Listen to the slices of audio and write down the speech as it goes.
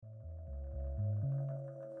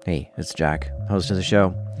Hey, it's Jack, host of the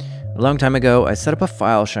show. A long time ago, I set up a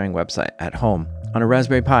file sharing website at home on a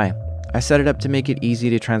Raspberry Pi. I set it up to make it easy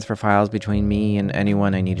to transfer files between me and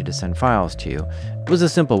anyone I needed to send files to. It was a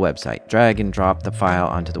simple website. Drag and drop the file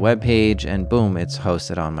onto the web page, and boom, it's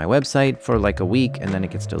hosted on my website for like a week, and then it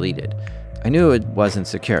gets deleted. I knew it wasn't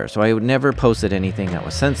secure, so I would never posted anything that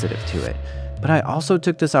was sensitive to it. But I also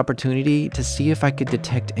took this opportunity to see if I could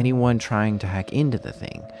detect anyone trying to hack into the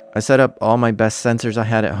thing. I set up all my best sensors I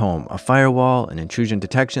had at home, a firewall, an intrusion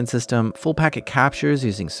detection system, full packet captures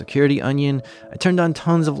using Security Onion. I turned on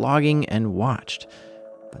tons of logging and watched.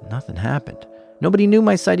 But nothing happened. Nobody knew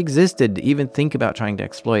my site existed to even think about trying to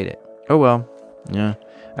exploit it. Oh well, yeah,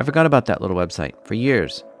 I forgot about that little website for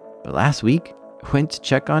years. But last week, I went to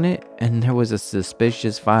check on it and there was a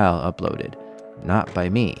suspicious file uploaded. Not by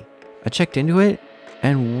me. I checked into it,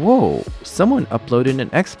 and whoa, someone uploaded an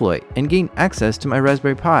exploit and gained access to my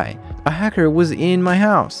Raspberry Pi. A hacker was in my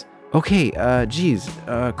house. Okay,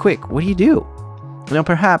 quick, what do you do? Now,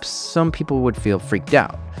 perhaps some people would feel freaked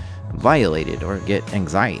out, violated, or get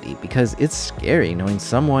anxiety because it's scary knowing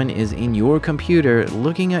someone is in your computer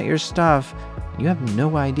looking at your stuff and you have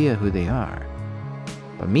no idea who they are.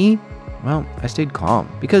 But me? Well, I stayed calm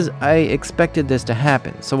because I expected this to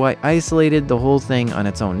happen, so I isolated the whole thing on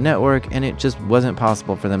its own network, and it just wasn't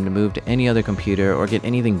possible for them to move to any other computer or get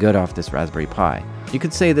anything good off this Raspberry Pi. You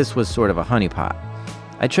could say this was sort of a honeypot.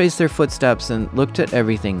 I traced their footsteps and looked at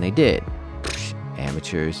everything they did. Psh,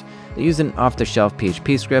 amateurs. They used an off-the-shelf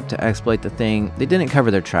PHP script to exploit the thing. They didn't cover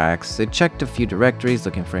their tracks. They checked a few directories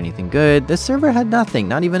looking for anything good. The server had nothing,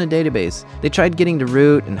 not even a database. They tried getting to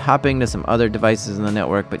root and hopping to some other devices in the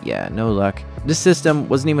network, but yeah, no luck. This system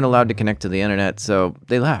wasn't even allowed to connect to the internet, so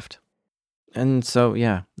they left. And so,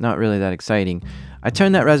 yeah, not really that exciting. I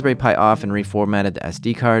turned that Raspberry Pi off and reformatted the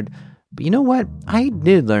SD card. But you know what? I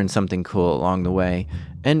did learn something cool along the way.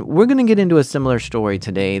 And we're going to get into a similar story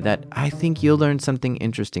today that I think you'll learn something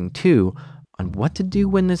interesting too on what to do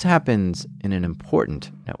when this happens in an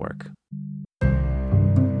important network.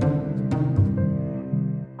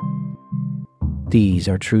 These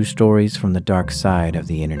are true stories from the dark side of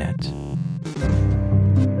the internet.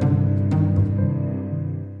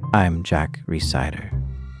 I'm Jack Rhysider.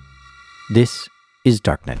 This is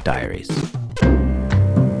Darknet Diaries.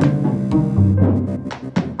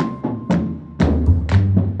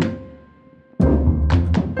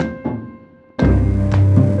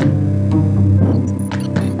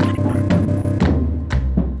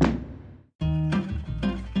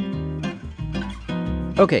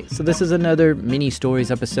 Okay, so this is another mini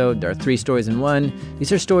stories episode. There are 3 stories in one.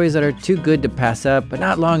 These are stories that are too good to pass up, but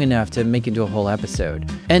not long enough to make into a whole episode.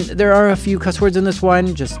 And there are a few cuss words in this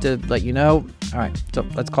one, just to let you know. All right, so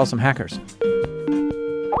let's call some hackers.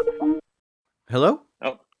 Hello?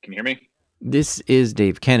 Oh, can you hear me? This is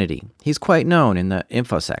Dave Kennedy. He's quite known in the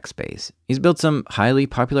InfoSec space. He's built some highly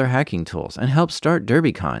popular hacking tools and helped start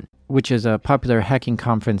DerbyCon, which is a popular hacking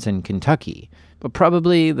conference in Kentucky. But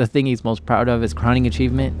probably the thing he's most proud of, his crowning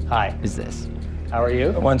achievement, is this. How are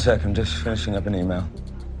you? One sec, I'm just finishing up an email.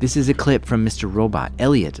 This is a clip from Mr. Robot.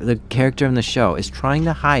 Elliot, the character in the show, is trying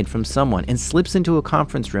to hide from someone and slips into a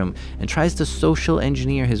conference room and tries to social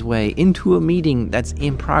engineer his way into a meeting that's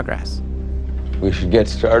in progress. We should get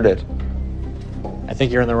started. I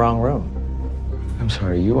think you're in the wrong room. I'm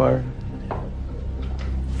sorry, you are?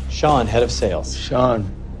 Sean, head of sales.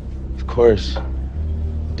 Sean, of course.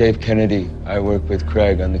 Dave Kennedy. I work with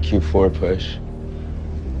Craig on the Q4 push.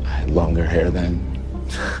 I had longer hair then.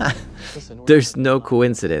 There's no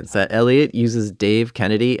coincidence that Elliot uses Dave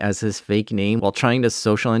Kennedy as his fake name while trying to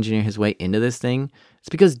social engineer his way into this thing. It's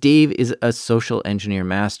because Dave is a social engineer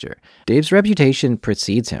master. Dave's reputation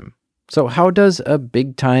precedes him. So how does a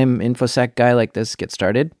big-time InfoSec guy like this get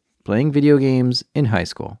started? Playing video games in high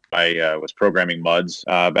school. I was programming MUDs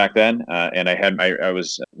back then, and I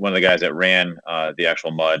was one of the guys that ran the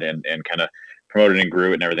actual MUD and kind of promoted and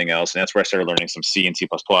grew it and everything else. And that's where I started learning some C and C++.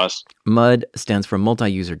 MUD stands for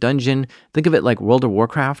Multi-User Dungeon. Think of it like World of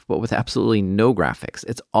Warcraft, but with absolutely no graphics.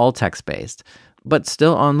 It's all text-based, but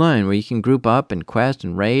still online where you can group up and quest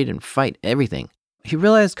and raid and fight everything. He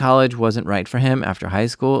realized college wasn't right for him after high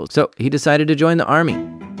school, so he decided to join the Army.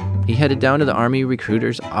 He headed down to the Army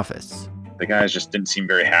recruiter's office. The guys just didn't seem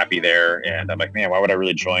very happy there, and I'm like, man, why would I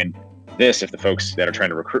really join this if the folks that are trying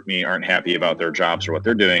to recruit me aren't happy about their jobs or what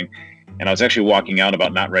they're doing? And I was actually walking out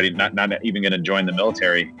about not even going to join the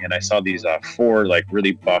military, and I saw these 4 like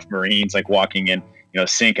really buff Marines like walking in,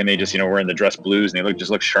 sync, and they just wearing the dress blues, and they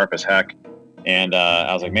look sharp as heck. And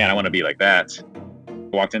I was like, man, I want to be like that.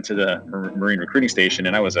 Walked into the Marine recruiting station,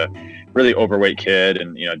 and I was a really overweight kid,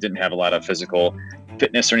 and didn't have a lot of physical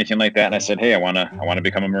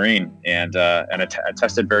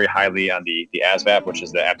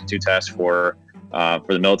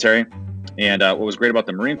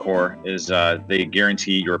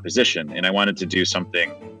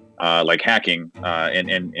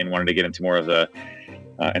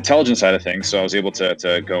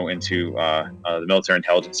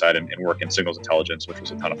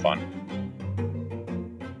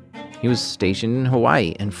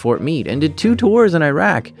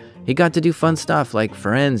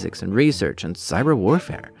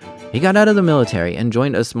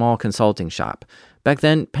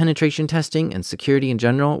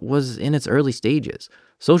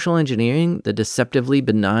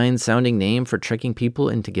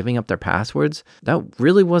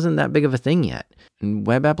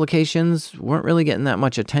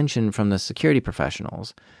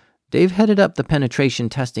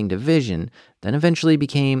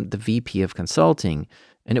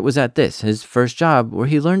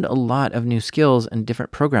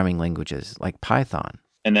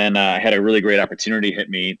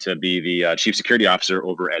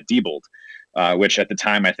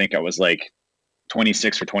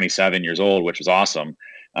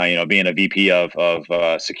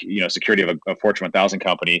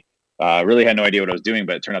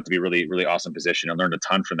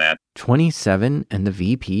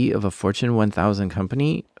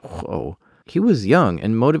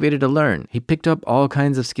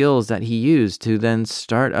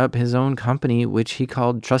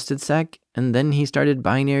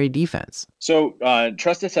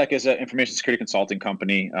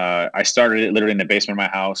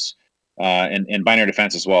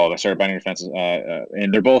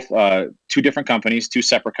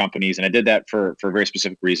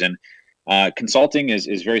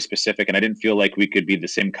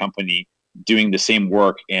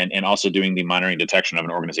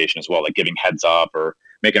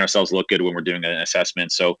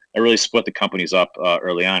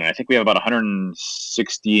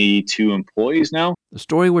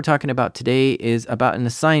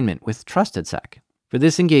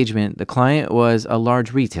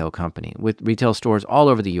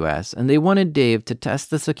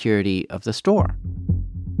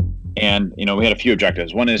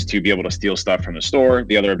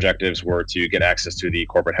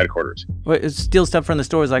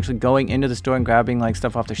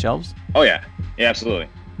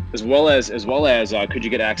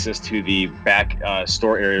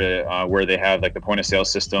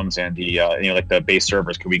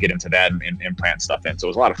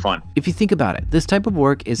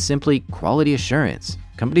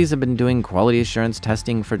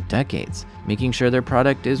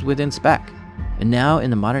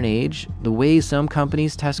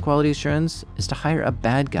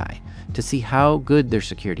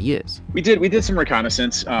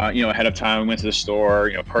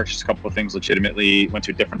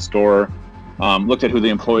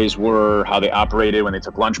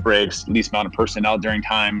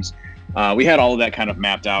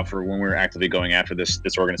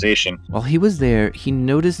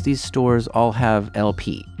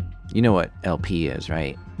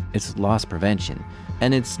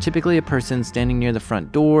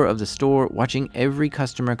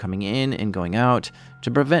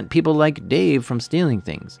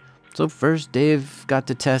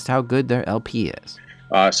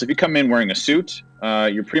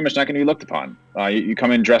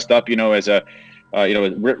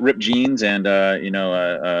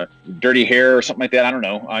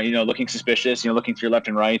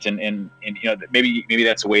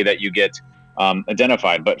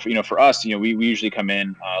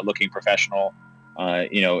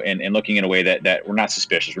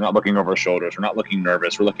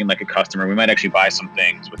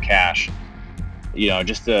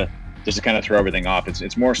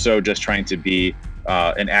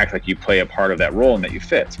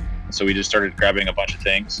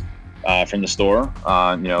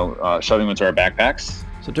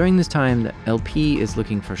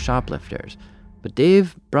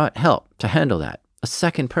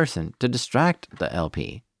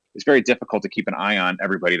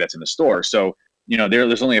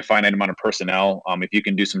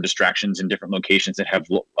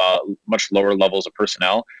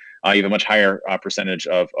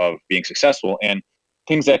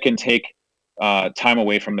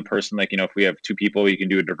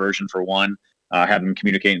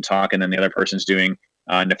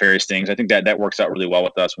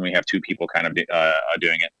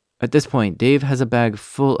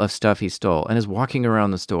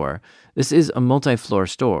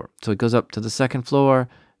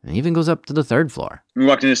and even goes up to the 3rd floor. We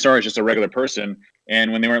walked into the store as just a regular person,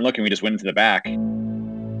 and when they weren't looking, we just went into the back.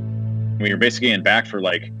 We were basically in back for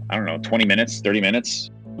 20 minutes, 30 minutes.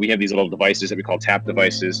 We have these little devices that we call tap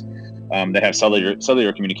devices that have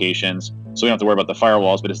cellular communications. So we don't have to worry about the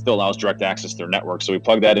firewalls, but it still allows direct access to their network. So we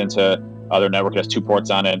plug that into their network. It has 2 ports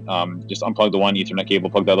on it. Just unplug the one Ethernet cable,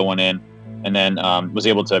 plug the other one in, and then was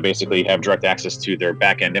able to basically have direct access to their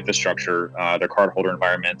back-end infrastructure, their cardholder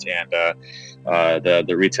environment, and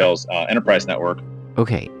the retail's enterprise network.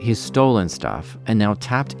 Okay, he's stolen stuff and now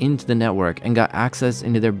tapped into the network and got access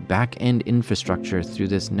into their back-end infrastructure through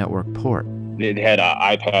this network port. It had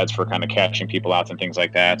iPads for kind of catching people out and things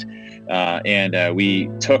like that. And we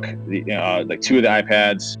took 2 of the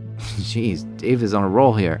iPads. Jeez, Dave is on a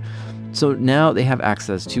roll here. So now they have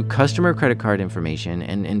access to customer credit card information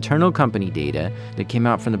and internal company data that came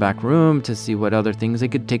out from the back room to see what other things they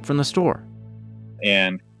could take from the store.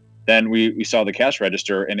 And then we saw the cash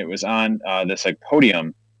register, and it was on this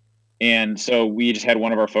podium. And so we just had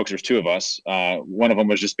one of our folks, there's 2 of us. One of them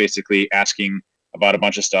was just basically asking about a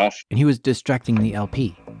bunch of stuff. And he was distracting the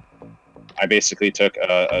LP. I basically took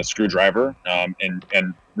a screwdriver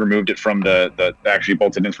and removed it from the actually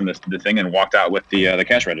bolted in from the thing and walked out with the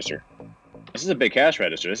cash register. This is a big cash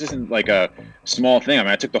register. This isn't like a small thing. I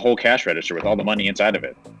mean, I took the whole cash register with all the money inside of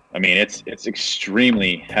it. I mean, it's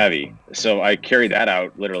extremely heavy. So I carried that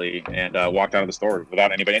out literally and walked out of the store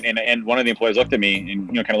without anybody. And one of the employees looked at me and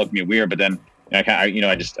kind of looked at me weird. But then I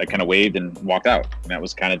kind of waved and walked out. And that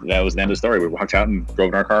was the end of the story. We walked out and drove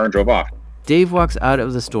in our car and drove off. Dave walks out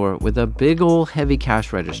of the store with a big old heavy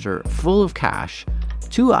cash register full of cash,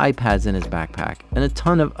 2 iPads in his backpack, and a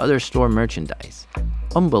ton of other store merchandise.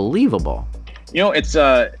 Unbelievable. It's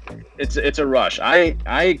a rush.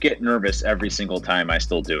 I get nervous every single time. I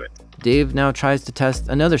still do it. Dave now tries to test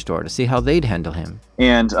another store to see how they'd handle him.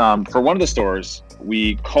 And for one of the stores,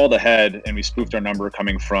 we called ahead and we spoofed our number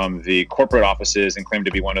coming from the corporate offices and claimed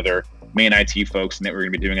to be one of their main IT folks, and that we were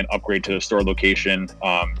going to be doing an upgrade to the store location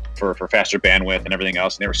for faster bandwidth and everything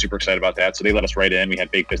else. And they were super excited about that. So they let us right in. We had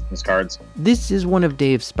fake business cards. This is one of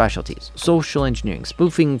Dave's specialties, social engineering,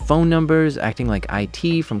 spoofing phone numbers, acting like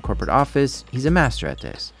IT from corporate office. He's a master at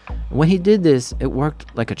this. When he did this, it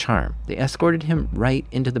worked like a charm. They escorted him right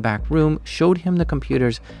into the back room, showed him the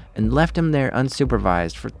computers, and left him there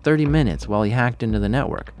unsupervised for 30 minutes while he hacked into the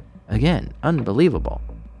network. Again, unbelievable.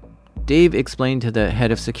 Dave explained to the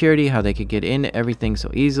head of security how they could get into everything so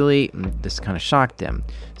easily, and this kind of shocked them.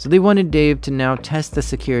 So they wanted Dave to now test the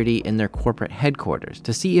security in their corporate headquarters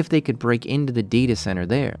to see if they could break into the data center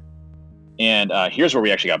there. And here's where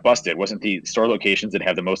we actually got busted. It wasn't the store locations that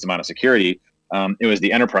have the most amount of security. It was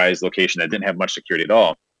the enterprise location that didn't have much security at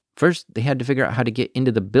all. First, they had to figure out how to get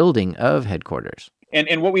into the building of headquarters.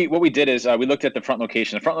 And what we did is we looked at the front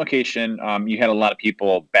location. The front location, you had a lot of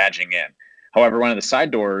people badging in. However, one of the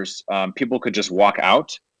side doors, people could just walk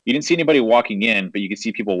out. You didn't see anybody walking in, but you could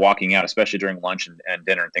see people walking out, especially during lunch and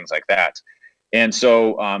dinner and things like that. And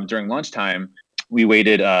so during lunchtime, we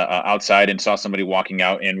waited outside and saw somebody walking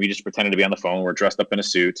out, and we just pretended to be on the phone. We're dressed up in a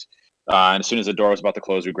suit. And as soon as the door was about to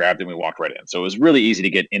close, we grabbed it and we walked right in. So it was really easy to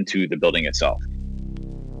get into the building itself.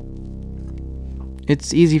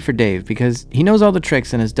 It's easy for Dave because he knows all the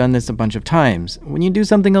tricks and has done this a bunch of times. When you do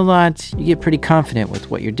something a lot, you get pretty confident with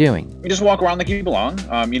what you're doing. You just walk around like you belong.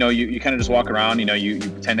 You kind of just walk around, you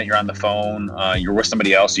pretend that you're on the phone, you're with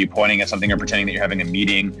somebody else, so you're pointing at something or pretending that you're having a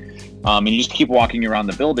meeting. And you just keep walking around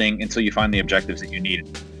the building until you find the objectives that you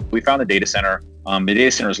need. We found the data center. The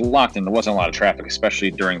data center is locked and there wasn't a lot of traffic,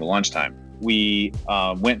 especially during the lunchtime. We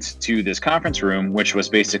went to this conference room, which was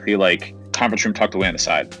basically like conference room tucked away on the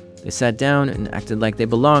side. They sat down and acted like they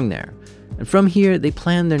belonged there. And from here, they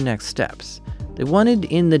planned their next steps. They wanted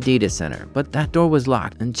in the data center, but that door was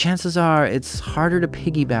locked, and chances are it's harder to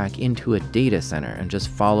piggyback into a data center and just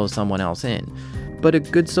follow someone else in. But a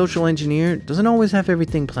good social engineer doesn't always have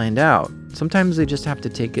everything planned out. Sometimes they just have to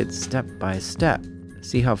take it step by step,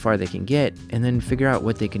 see how far they can get, and then figure out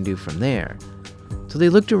what they can do from there. So they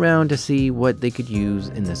looked around to see what they could use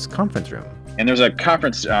in this conference room. And there's a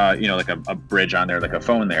conference, like a bridge on there, like a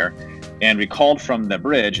phone there. And we called from the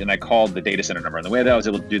bridge, and I called the data center number. And the way that I was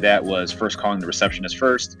able to do that was first calling the receptionist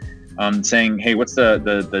first, saying, hey, what's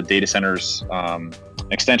the data center's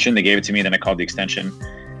extension? They gave it to me, then I called the extension.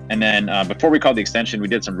 And then before we called the extension, we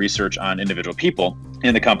did some research on individual people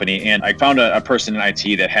in the company. And I found a person in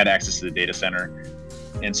IT that had access to the data center.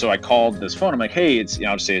 And so I called this phone. I'm like, hey,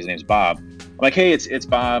 I'll just say his name's Bob. I'm like, hey, it's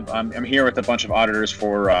Bob. I'm here with a bunch of auditors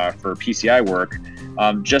for PCI work.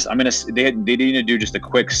 They need to do just a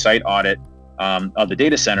quick site audit of the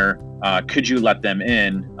data center. Could you let them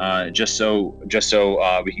in just so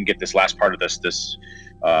we can get this last part of this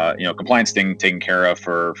compliance thing taken care of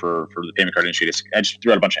for the payment card industry? I just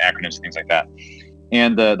threw out a bunch of acronyms and things like that.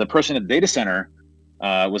 And the person at the data center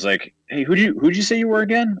was like, "Hey, who'd you say you were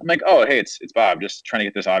again?" I'm like, "Oh, hey, it's Bob. Just trying to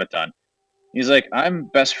get this audit done." He's like, "I'm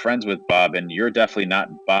best friends with Bob, and you're definitely not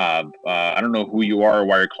Bob. I don't know who you are or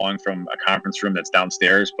why you're calling from a conference room that's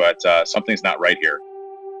downstairs, but something's not right here."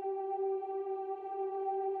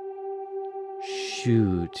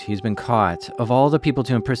 Shoot, he's been caught. Of all the people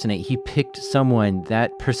to impersonate, he picked someone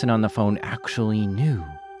that person on the phone actually knew.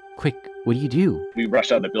 Quick, what do? We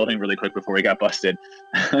rushed out of the building really quick before we got busted.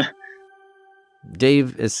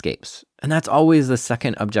 Dave escapes. And that's always the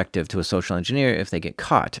second objective to a social engineer if they get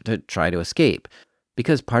caught, to try to escape.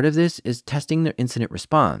 Because part of this is testing their incident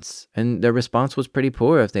response. And their response was pretty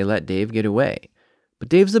poor if they let Dave get away. But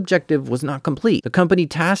Dave's objective was not complete. The company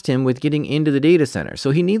tasked him with getting into the data center, so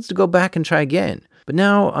he needs to go back and try again. But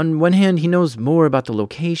now, on one hand, he knows more about the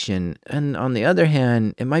location, and on the other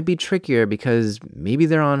hand, it might be trickier because maybe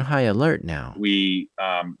they're on high alert now. We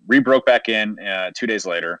re-broke back in 2 days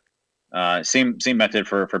later. Same method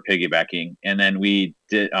for piggybacking, and then we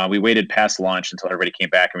waited past lunch until everybody came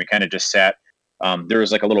back, and we kind of just sat. There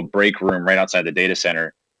was like a little break room right outside the data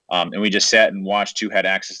center, and we just sat and watched who had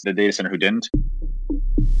access to the data center, who didn't.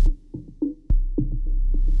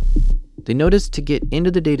 They noticed to get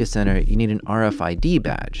into the data center, you need an RFID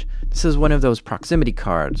badge. This is one of those proximity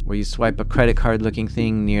cards where you swipe a credit card looking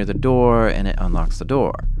thing near the door and it unlocks the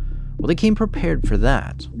door. Well, they came prepared for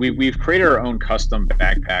that. We've created our own custom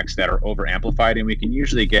backpacks that are over amplified, and we can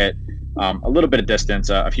usually get a little bit of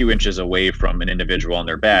distance, a few inches away from an individual and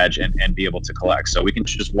their badge and be able to collect. So we can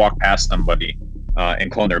just walk past somebody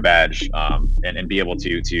and clone their badge and be able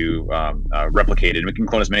to replicate it. And we can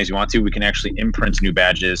clone as many as you want to. We can actually imprint new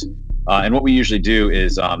badges. And what we usually do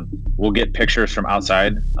is we'll get pictures from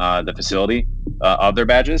outside the facility of their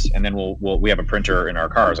badges, and then we have a printer in our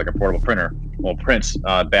cars, like a portable printer. We'll print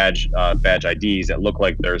badge IDs that look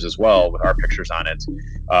like theirs as well, with our pictures on it,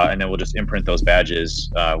 and then we'll just imprint those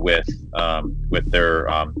badges with their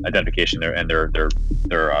identification and their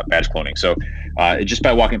badge cloning. So just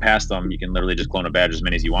by walking past them, you can literally just clone a badge as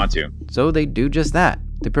many as you want to. So they do just that.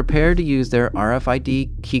 They prepare to use their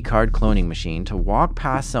RFID keycard cloning machine to walk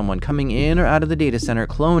past someone coming in or out of the data center,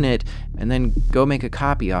 clone it, and then go make a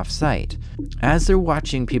copy off-site. As they're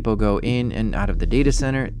watching people go in and out of the data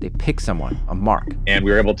center, they pick someone, a mark. And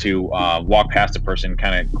we were able to walk past a person,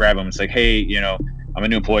 kind of grab them and say, "Hey, I'm a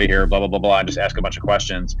new employee here, blah, blah, blah, blah," and just ask a bunch of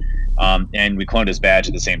questions. And we cloned his badge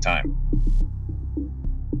at the same time.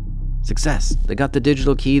 Success. They got the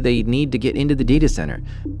digital key they need to get into the data center.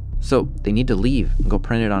 So they need to leave and go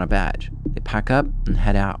print it on a badge. They pack up and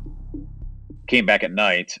head out. Came back at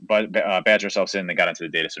night, but badged ourselves in and got into the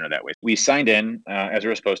data center that way. We signed in as we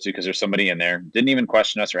were supposed to because there's somebody in there. Didn't even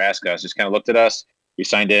question us or ask us, just kind of looked at us. We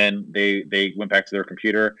signed in. They went back to their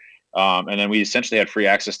computer. And then we essentially had free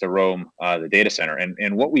access to roam the data center.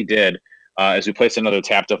 And what we did is we placed another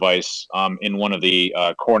tap device in one of the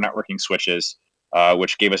core networking switches,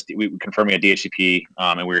 which gave us confirming a DHCP,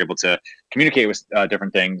 and we were able to communicate with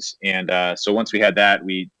different things. And so once we had that,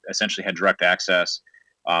 we essentially had direct access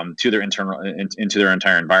to their into their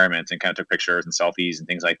entire environment, and kind of took pictures and selfies and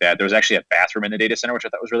things like that. There was actually a bathroom in the data center, which I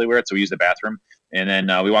thought was really weird. So we used the bathroom, and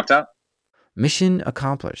then we walked out. Mission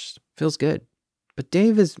accomplished. Feels good. But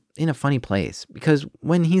Dave is in a funny place because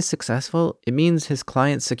when he's successful, it means his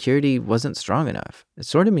client's security wasn't strong enough. It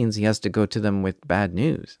sort of means he has to go to them with bad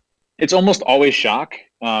news. It's almost always shock.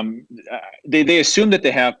 They assume that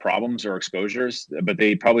they have problems or exposures, but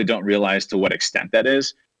they probably don't realize to what extent that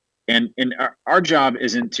is. And our job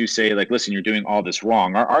isn't to say, like, listen, you're doing all this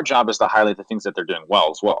wrong. Our job is to highlight the things that they're doing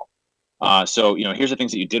well as well. So, here's the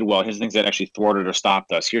things that you did well. Here's the things that actually thwarted or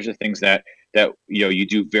stopped us. Here's the things that you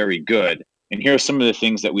do very good. And here are some of the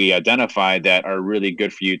things that we identified that are really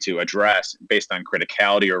good for you to address based on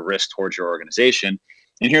criticality or risk towards your organization.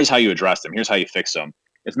 And here's how you address them. Here's how you fix them.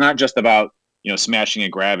 It's not just about, smashing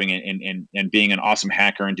and grabbing and being an awesome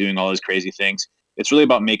hacker and doing all those crazy things. It's really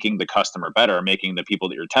about making the customer better, making the people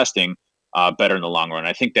that you're testing better in the long run.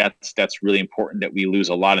 I think that's really important that we lose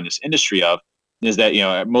a lot in this industry of, is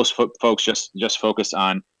that, most folks just focus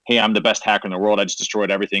on, hey, I'm the best hacker in the world. I just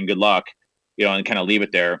destroyed everything. Good luck, and kind of leave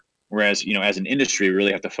it there. Whereas, as an industry, we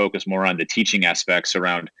really have to focus more on the teaching aspects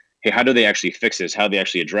around, hey, how do they actually fix this? How do they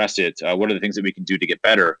actually address it? What are the things that we can do to get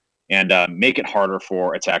better and make it harder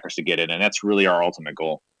for attackers to get in? And that's really our ultimate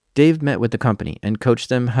goal. Dave met with the company and coached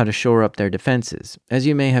them how to shore up their defenses. As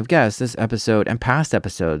you may have guessed, this episode and past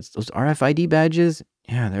episodes, those RFID badges,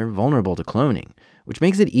 they're vulnerable to cloning, which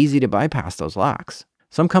makes it easy to bypass those locks.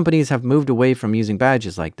 Some companies have moved away from using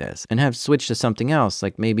badges like this and have switched to something else,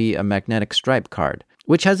 like maybe a magnetic stripe card,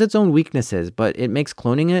 which has its own weaknesses, but it makes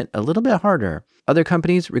cloning it a little bit harder. Other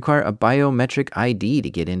companies require a biometric ID to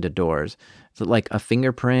get into doors, so like a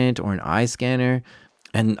fingerprint or an eye scanner.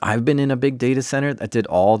 And I've been in a big data center that did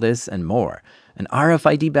all this and more. An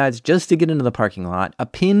RFID badge just to get into the parking lot, a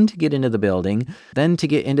PIN to get into the building. Then to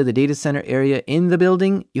get into the data center area in the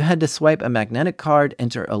building, you had to swipe a magnetic card,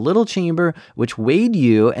 enter a little chamber, which weighed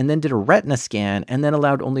you, and then did a retina scan, and then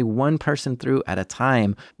allowed only one person through at a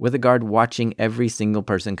time, with a guard watching every single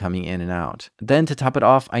person coming in and out. Then to top it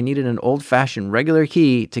off, I needed an old-fashioned regular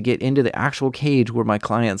key to get into the actual cage where my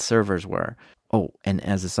client's servers were. Oh, and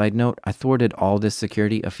as a side note, I thwarted all this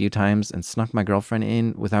security a few times and snuck my girlfriend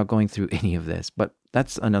in without going through any of this, but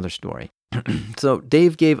that's another story. So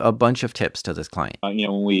Dave gave a bunch of tips to this client.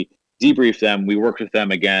 When we debriefed them, we worked with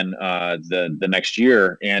them again the next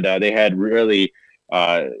year, and they had really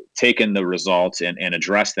taken the results and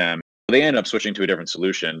addressed them. They ended up switching to a different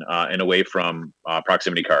solution and away from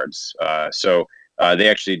proximity cards. So they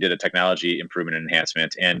actually did a technology improvement and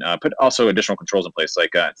enhancement and put also additional controls in place.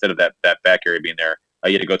 Like instead of that back area being there,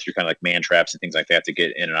 you had to go through kind of like man traps and things like that to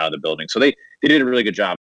get in and out of the building. So they did a really good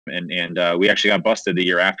job. And we actually got busted the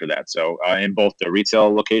year after that. So in both the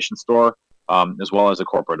retail location store as well as the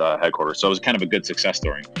corporate headquarters. So it was kind of a good success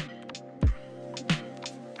story.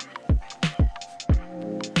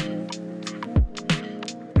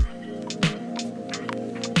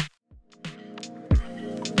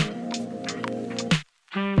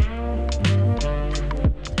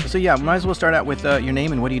 So yeah, might as well start out with your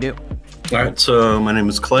name and what do you do? All right, so my name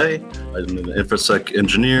is Clay. I'm an InfoSec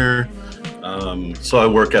engineer. So I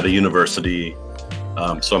work at a university.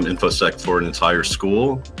 So I'm InfoSec for an entire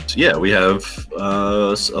school. So yeah, we have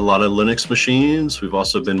a lot of Linux machines. We've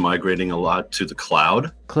also been migrating a lot to the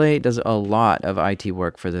cloud. Clay does a lot of IT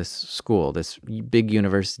work for this school, this big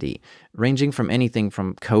university, ranging from anything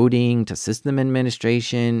from coding to system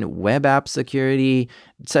administration, web app security,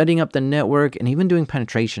 setting up the network, and even doing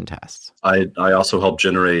penetration tests. I also help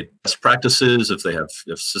generate best practices. If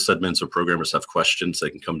sysadmins or programmers have questions, they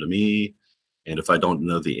can come to me. And if I don't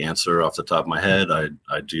know the answer off the top of my head,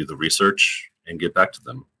 I do the research and get back to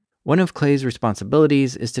them. One of Clay's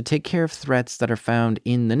responsibilities is to take care of threats that are found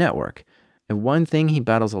in the network. And one thing he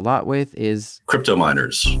battles a lot with is crypto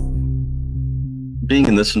miners. Being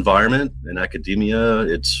in this environment in academia,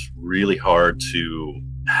 it's really hard to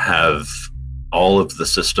have all of the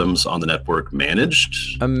systems on the network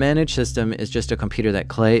managed. A managed system is just a computer that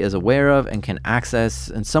Clay is aware of and can access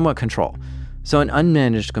and somewhat control. So an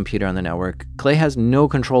unmanaged computer on the network, Clay has no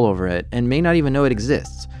control over it and may not even know it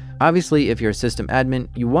exists. Obviously, if you're a system admin,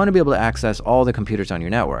 you want to be able to access all the computers on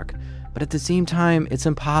your network. But at the same time, it's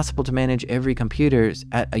impossible to manage every computer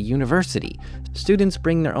at a university. Students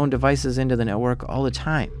bring their own devices into the network all the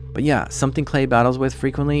time. But yeah, something Clay battles with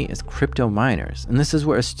frequently is crypto miners. And this is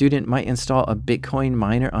where a student might install a Bitcoin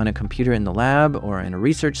miner on a computer in the lab or in a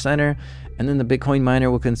research center, and then the Bitcoin miner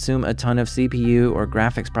will consume a ton of CPU or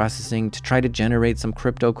graphics processing to try to generate some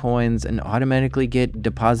crypto coins and automatically get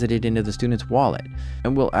deposited into the student's wallet.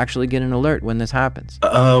 And we'll actually get an alert when this happens.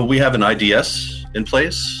 We have an IDS in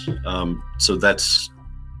place. So that's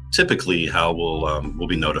typically how we'll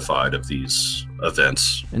be notified of these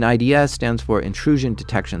events. An IDS stands for Intrusion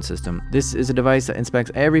Detection System. This is a device that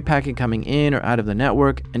inspects every packet coming in or out of the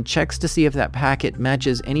network and checks to see if that packet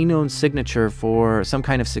matches any known signature for some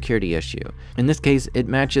kind of security issue. In this case, it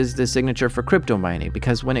matches the signature for crypto mining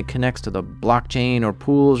because when it connects to the blockchain or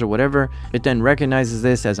pools or whatever, it then recognizes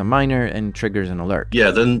this as a miner and triggers an alert.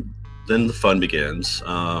 Yeah, then the fun begins.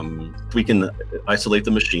 We can isolate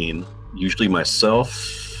the machine, usually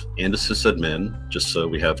myself and a sysadmin, just so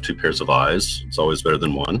we have two pairs of eyes. It's always better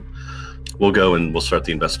than one. We'll go and we'll start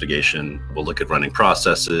the investigation. We'll look at running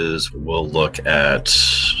processes. We'll look at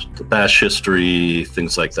the bash history,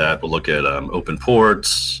 things like that. We'll look at open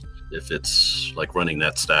ports, if it's like running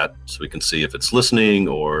netstat, so we can see if it's listening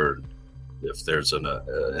or if there's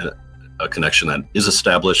a connection that is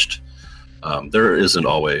established. There isn't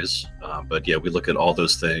always, but yeah, we look at all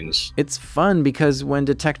those things. It's fun because when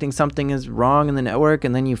detecting something is wrong in the network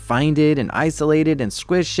and then you find it and isolate it and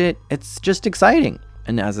squish it, it's just exciting.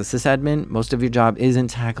 And as a sysadmin, most of your job isn't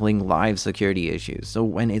tackling live security issues. So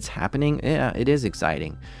when it's happening, yeah, it is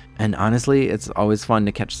exciting. And honestly, it's always fun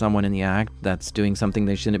to catch someone in the act that's doing something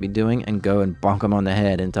they shouldn't be doing and go and bonk them on the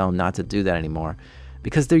head and tell them not to do that anymore.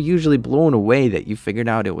 Because they're usually blown away that you figured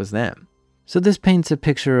out it was them. So this paints a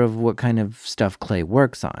picture of what kind of stuff Clay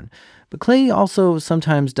works on. But Clay also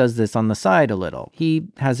sometimes does this on the side a little. He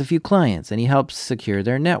has a few clients and he helps secure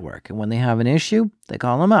their network. And when they have an issue, they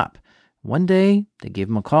call him up. One day, they gave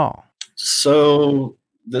him a call. So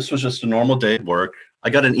this was just a normal day at work. I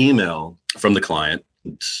got an email from the client.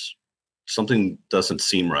 Something doesn't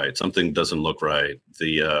seem right. Something doesn't look right.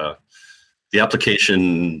 The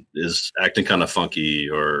application is acting kind of funky,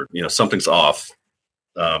 or something's off.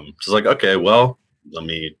 It's like, okay, well, let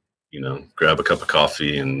me grab a cup of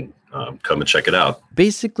coffee and come and check it out.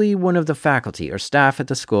 Basically, one of the faculty or staff at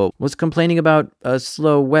the school was complaining about a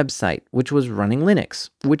slow website, which was running Linux,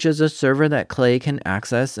 which is a server that Clay can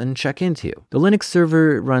access and check into. The Linux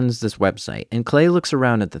server runs this website, and Clay looks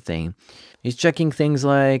around at the thing. He's checking things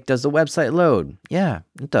like, does the website load? Yeah,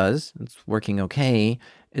 it does. It's working okay.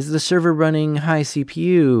 Is the server running high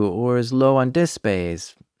CPU or is low on disk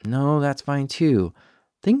space? No, that's fine too.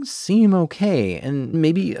 Things seem okay, and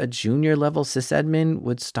maybe a junior level sysadmin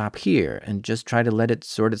would stop here and just try to let it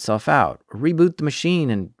sort itself out, or reboot the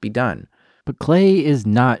machine and be done. But Clay is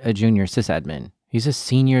not a junior sysadmin. He's a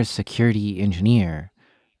senior security engineer.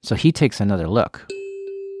 So he takes another look.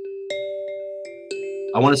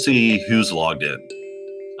 I want to see who's logged in,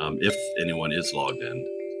 if anyone is logged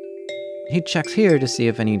in. He checks here to see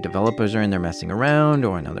if any developers are in there messing around,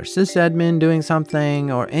 or another sysadmin doing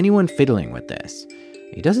something, or anyone fiddling with this.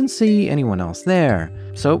 He doesn't see anyone else there,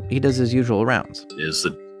 so he does his usual rounds. Is the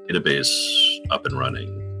database up and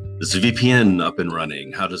running? Is the VPN up and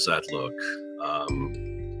running? How does that look?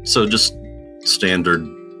 So just standard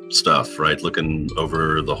stuff, right? Looking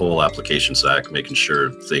over the whole application stack, making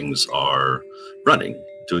sure things are running.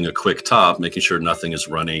 Doing a quick top, making sure nothing is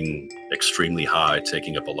running extremely high,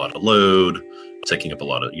 taking up a lot of load,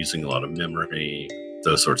 using a lot of memory,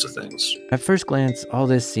 those sorts of things. At first glance, all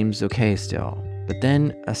this seems okay still. But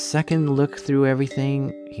then a second look through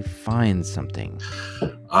everything, he finds something.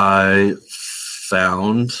 I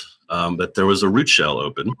found that there was a root shell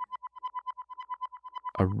open.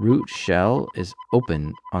 A root shell is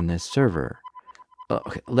open on this server.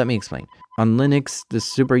 Okay, let me explain. On Linux, the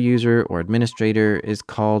super user or administrator is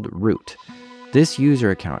called root. This user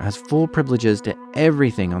account has full privileges to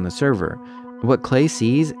everything on the server. What Clay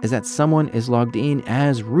sees is that someone is logged in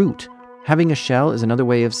as root. Having a shell is another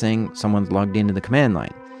way of saying someone's logged into the command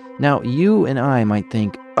line. Now, you and I might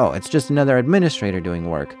think, oh, it's just another administrator doing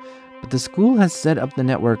work. But the school has set up the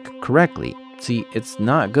network correctly. See, it's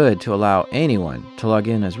not good to allow anyone to log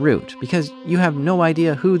in as root, because you have no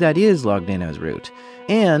idea who that is logged in as root.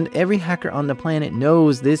 And every hacker on the planet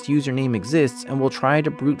knows this username exists and will try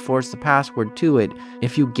to brute force the password to it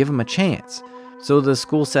if you give them a chance. So the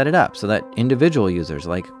school set it up so that individual users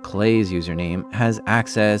like Clay's username has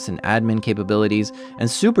access and admin capabilities and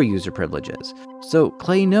super user privileges. So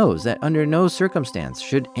Clay knows that under no circumstance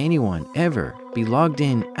should anyone ever be logged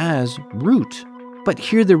in as root. But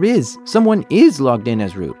here there is. Someone is logged in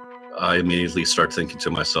as root. I immediately start thinking to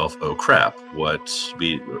myself, oh crap,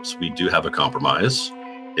 we do have a compromise.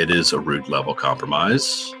 It is a root level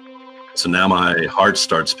compromise. So now my heart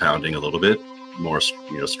starts pounding a little bit more,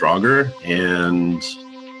 stronger, and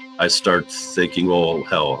I start thinking, well,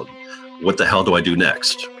 hell, what the hell do I do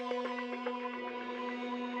next?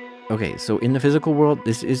 Okay, so in the physical world,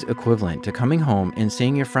 this is equivalent to coming home and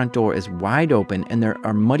seeing your front door is wide open and there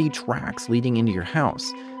are muddy tracks leading into your house.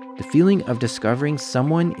 The feeling of discovering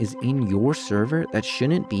someone is in your server that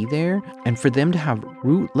shouldn't be there, and for them to have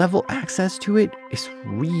root level access to it is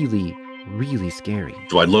really, really scary.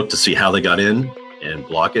 Do I look to see how they got in and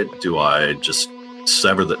block it? Do I just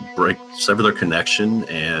sever their connection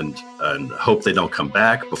and hope they don't come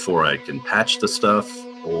back before I can patch the stuff,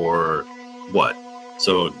 or what?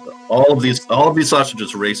 So all of these thoughts are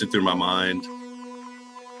just racing through my mind.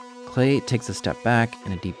 Clay takes a step back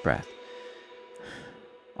and a deep breath.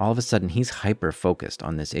 All of a sudden, he's hyper-focused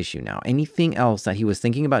on this issue now. Anything else that he was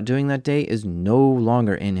thinking about doing that day is no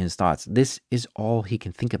longer in his thoughts. This is all he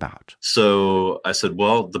can think about. So I said,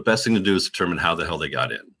 well, the best thing to do is determine how the hell they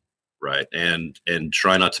got in, right? And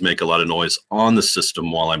try not to make a lot of noise on the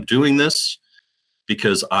system while I'm doing this,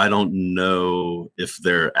 because I don't know if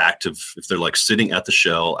they're active, if they're like sitting at the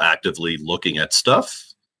shell actively looking at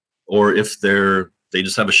stuff, or if they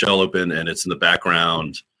just have a shell open and it's in the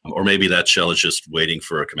background. Or maybe that shell is just waiting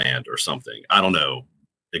for a command or something. I don't know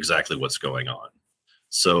exactly what's going on.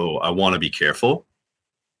 So I want to be careful,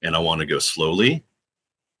 and I want to go slowly,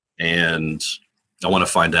 and I want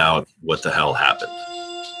to find out what the hell happened.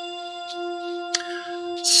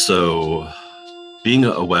 So being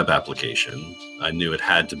a web application, I knew it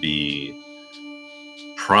had to be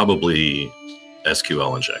probably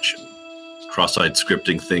SQL injection. Cross-site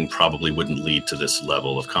scripting thing probably wouldn't lead to this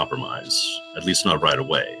level of compromise, at least not right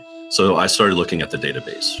away. So I started looking at the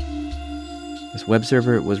database. This web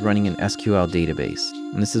server was running an SQL database,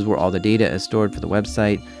 and this is where all the data is stored for the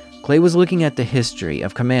website. Clay was looking at the history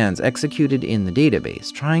of commands executed in the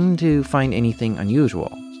database, trying to find anything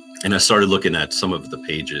unusual. And I started looking at some of the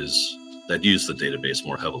pages that use the database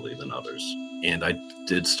more heavily than others. And I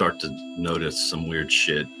did start to notice some weird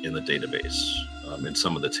shit in the database, in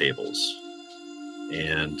some of the tables.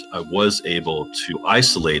 And I was able to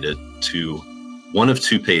isolate it to one of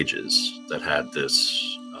two pages that had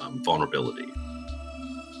this vulnerability.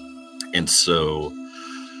 And so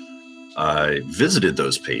I visited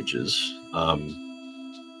those pages,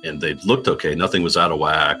 and they looked okay. Nothing was out of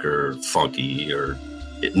whack or funky, or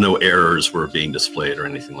no errors were being displayed or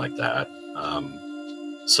anything like that.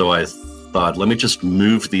 So I thought, let me just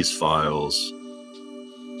move these files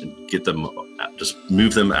and just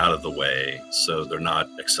move them out of the way so they're not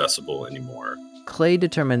accessible anymore. Clay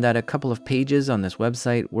determined that a couple of pages on this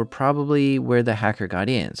website were probably where the hacker got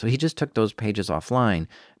in, so he just took those pages offline,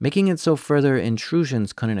 making it so further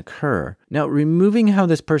intrusions couldn't occur. Now, removing how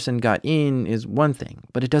this person got in is one thing,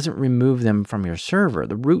 but it doesn't remove them from your server.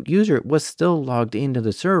 The root user was still logged into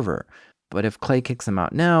the server, but if Clay kicks them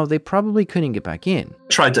out now, they probably couldn't get back in. I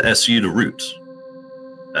tried to SU to root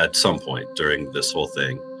at some point during this whole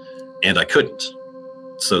thing, and I couldn't.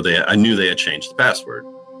 So I knew they had changed the password.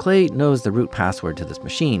 Clay knows the root password to this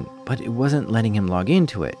machine, but it wasn't letting him log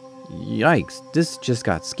into it. Yikes, this just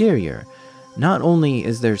got scarier. Not only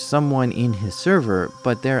is there someone in his server,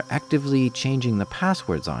 but they're actively changing the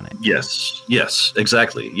passwords on it. Yes,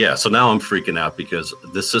 exactly. Yeah, so now I'm freaking out because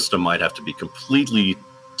this system might have to be completely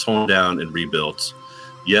torn down and rebuilt.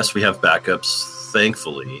 Yes, we have backups,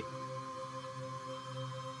 thankfully.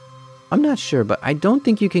 I'm not sure, but I don't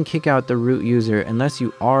think you can kick out the root user unless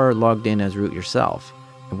you are logged in as root yourself.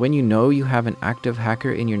 When you know you have an active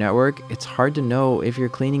hacker in your network, it's hard to know if you're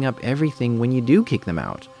cleaning up everything when you do kick them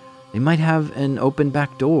out. They might have an open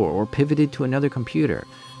back door or pivoted to another computer.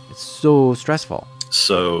 It's so stressful.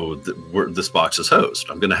 So this box is host.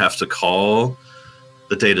 I'm going to have to call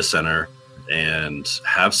the data center and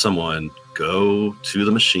have someone go to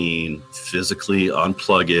the machine, physically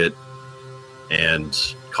unplug it,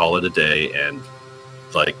 and call it a day and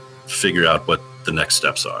figure out what the next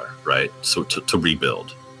steps are, right? So to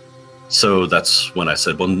rebuild. So that's when I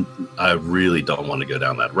said, well, I really don't want to go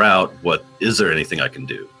down that route. Is there anything I can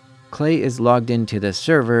do? Clay is logged into this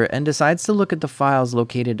server and decides to look at the files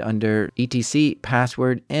located under etc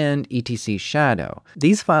password and etc shadow.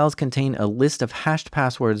 These files contain a list of hashed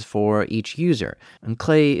passwords for each user, and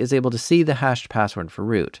Clay is able to see the hashed password for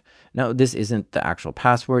root. Now, this isn't the actual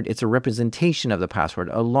password, it's a representation of the password,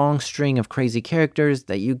 a long string of crazy characters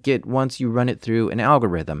that you get once you run it through an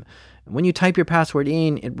algorithm. When you type your password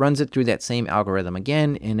in, it runs it through that same algorithm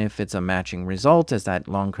again, and if it's a matching result as that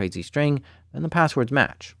long crazy string, then the passwords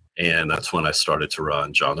match. And that's when I started to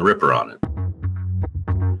run John the Ripper on it.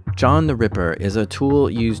 John the Ripper is a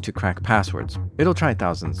tool used to crack passwords. It'll try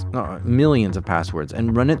millions of passwords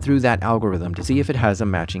and run it through that algorithm to see if it has a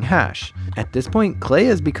matching hash. At this point, Clay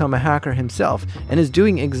has become a hacker himself and is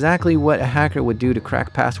doing exactly what a hacker would do to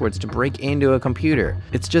crack passwords to break into a computer.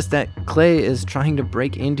 It's just that Clay is trying to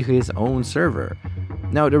break into his own server.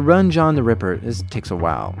 Now, to run John the Ripper, this takes a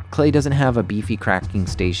while. Clay doesn't have a beefy cracking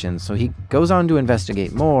station, so he goes on to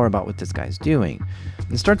investigate more about what this guy's doing.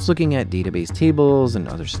 He starts looking at database tables and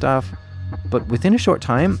other stuff. But within a short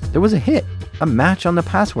time, there was a hit, a match on the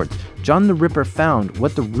password. John the Ripper found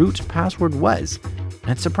what the root password was.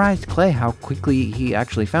 And it surprised Clay how quickly he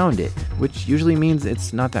actually found it, which usually means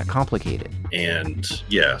it's not that complicated. And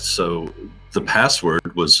yeah, so the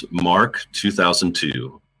password was Mark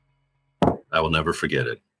 2002. I will never forget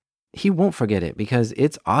it. He won't forget it because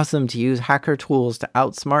it's awesome to use hacker tools to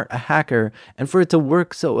outsmart a hacker and for it to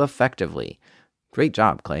work so effectively. Great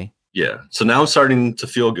job, Clay. Yeah. So now I'm starting to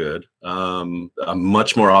feel good. I'm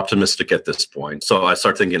much more optimistic at this point. So I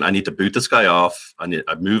start thinking I need to boot this guy off. I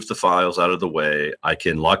moved the files out of the way. I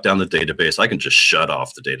can lock down the database. I can just shut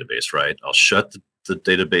off the database, right? I'll shut the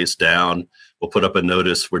database down. We'll put up a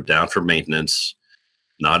notice. We're down for maintenance.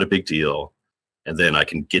 Not a big deal. And then I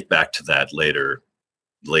can get back to that later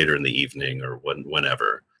in the evening or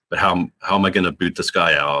whenever. But how am I going to boot this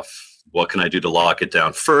guy off? What can I do to lock it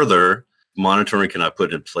down further? Monitoring can I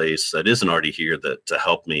put in place that isn't already here to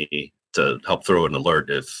help me to help throw an alert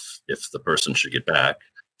if the person should get back.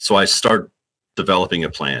 So I start developing a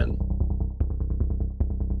plan.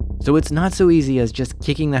 So it's not so easy as just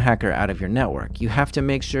kicking the hacker out of your network. You have to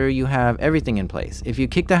make sure you have everything in place. If you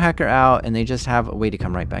kick the hacker out and they just have a way to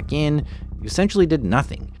come right back in, you essentially did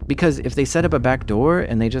nothing. Because if they set up a back door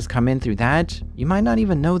and they just come in through that, you might not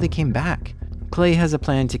even know they came back. Clay has a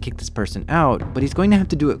plan to kick this person out, but he's going to have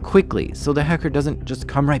to do it quickly so the hacker doesn't just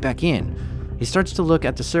come right back in. He starts to look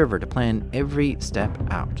at the server to plan every step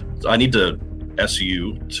out. So I need to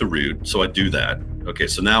SU to root, so I do that. Okay,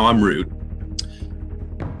 so now I'm root.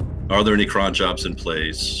 Are there any cron jobs in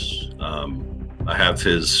place? I have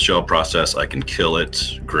his shell process. I can kill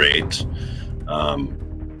it. Great.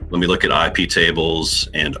 Let me look at IP tables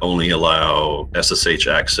and only allow SSH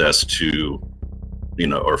access to,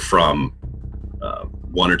 or from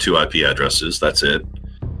 1 or 2 IP addresses. That's it.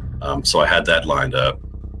 So I had that lined up.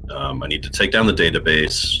 I need to take down the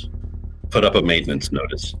database, put up a maintenance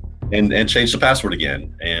notice, and change the password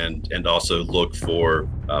again, and also look for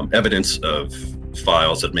evidence of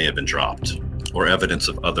files that may have been dropped, or evidence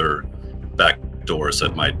of other backdoors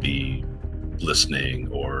that might be listening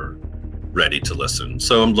or ready to listen.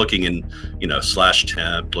 So I'm looking in,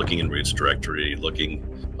 /temp, looking in root's directory, looking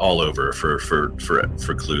all over for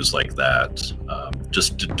clues like that.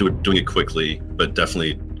 Just doing it quickly, but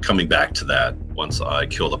definitely coming back to that once I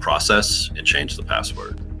kill the process and change the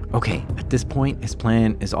password. Okay, at this point, his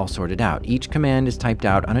plan is all sorted out. Each command is typed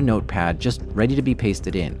out on a notepad, just ready to be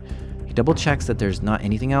pasted in. He double checks that there's not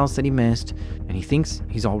anything else that he missed, and he thinks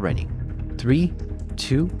he's all ready. 3,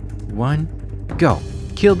 2, 1, go.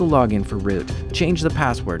 Kill the login for root, change the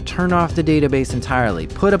password, turn off the database entirely,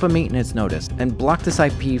 put up a maintenance notice, and block this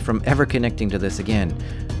IP from ever connecting to this again.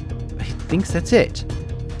 He thinks that's it.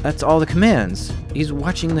 That's all the commands. He's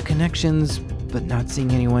watching the connections, but not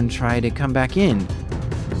seeing anyone try to come back in.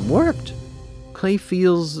 It worked. Clay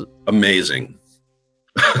feels amazing.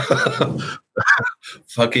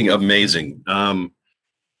 Fucking amazing.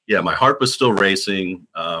 Yeah, my heart was still racing.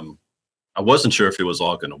 I wasn't sure if it was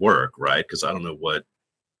all going to work, right? Because I don't know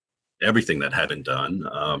everything that had been done.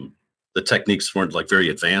 The techniques weren't like very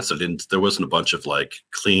advanced. There wasn't a bunch of like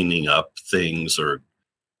cleaning up things or,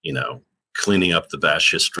 cleaning up the bash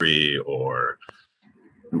history or,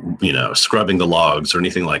 scrubbing the logs or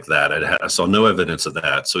anything like that. I saw no evidence of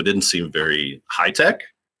that. So it didn't seem very high tech.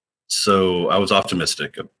 So I was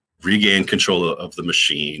optimistic. Regain control of the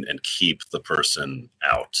machine and keep the person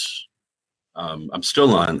out. I'm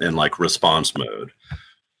still in like response mode.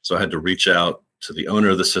 So I had to reach out to the owner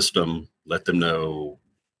of the system, let them know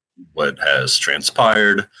what has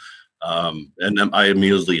transpired. And then I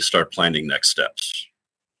immediately start planning next steps.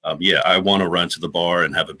 I want to run to the bar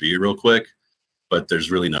and have a beer real quick, but there's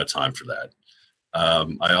really no time for that.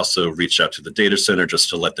 I also reached out to the data center just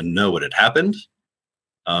to let them know what had happened.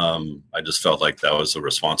 I just felt like that was a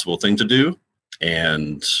responsible thing to do,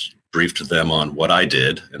 and briefed them on what I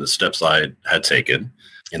did and the steps I had taken,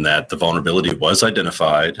 and that the vulnerability was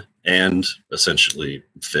identified and essentially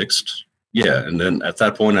fixed. Yeah, and then at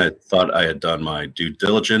that point, I thought I had done my due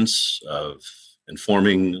diligence of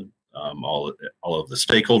informing all of the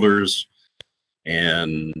stakeholders,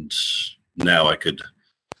 and now I could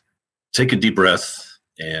take a deep breath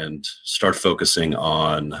and start focusing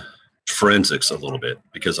on forensics a little bit,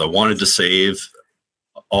 because I wanted to save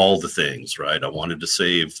all the things, right? I wanted to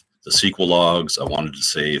save the SQL logs. I wanted to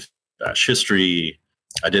save bash history.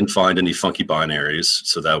 I didn't find any funky binaries,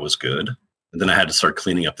 so that was good. And then I had to start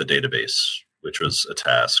cleaning up the database, which was a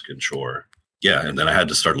task and chore. Yeah, and then I had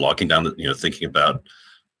to start locking down, thinking about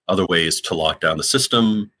other ways to lock down the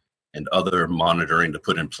system and other monitoring to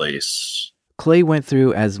put in place. Clay went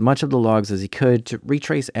through as much of the logs as he could to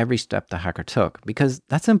retrace every step the hacker took, because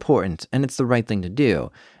that's important and it's the right thing to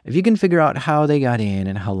do. If you can figure out how they got in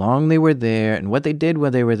and how long they were there and what they did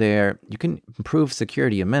while they were there, you can improve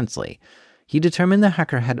security immensely. He determined the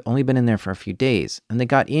hacker had only been in there for a few days, and they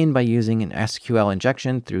got in by using an SQL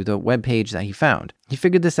injection through the web page that he found. He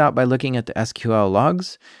figured this out by looking at the SQL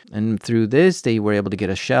logs, and through this, they were able to get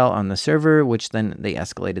a shell on the server, which then they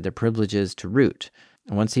escalated their privileges to root.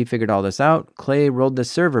 And once he figured all this out, Clay rolled the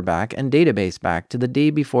server back and database back to the day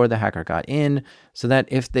before the hacker got in, so that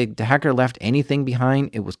if the hacker left anything behind,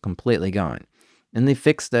 it was completely gone. And they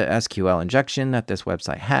fixed the SQL injection that this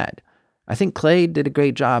website had. I think Clay did a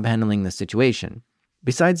great job handling the situation.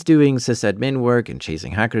 Besides doing sysadmin work and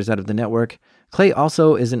chasing hackers out of the network, Clay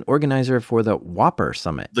also is an organizer for the Whopper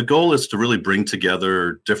Summit. The goal is to really bring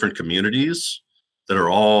together different communities that are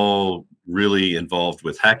all really involved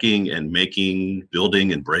with hacking and making,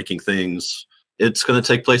 building, and breaking things. It's going to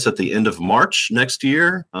take place at the end of March next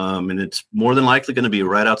year, and it's more than likely going to be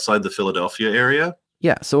right outside the Philadelphia area.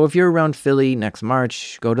 Yeah, so if you're around Philly next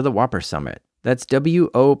March, go to the Whopper Summit. That's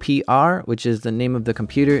WOPR, which is the name of the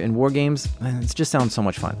computer in war games. It just sounds so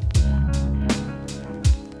much fun.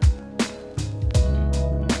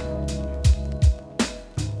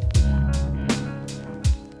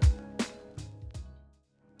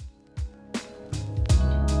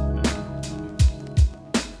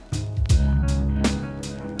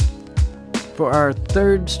 For our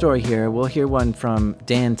third story here, we'll hear one from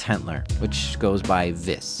Dan Tentler, which goes by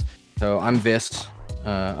Vis. So I'm Vis.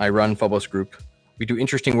 I run Phobos Group. We do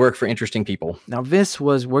interesting work for interesting people. Now, Vis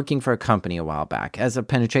was working for a company a while back as a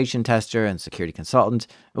penetration tester and security consultant.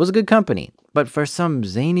 It was a good company, but for some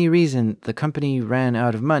zany reason, the company ran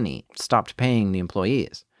out of money, stopped paying the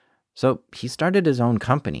employees. So he started his own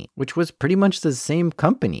company, which was pretty much the same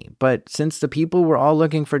company. But since the people were all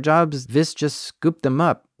looking for jobs, Vis just scooped them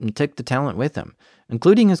up and took the talent with him,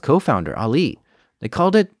 including his co-founder, Ali. They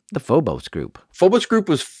called it the Phobos Group. Phobos Group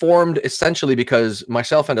was formed essentially because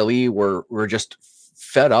myself and Ali were just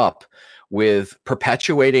fed up with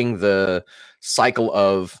perpetuating the cycle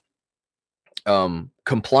of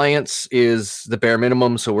compliance is the bare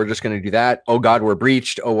minimum, so we're just going to do that. Oh God, we're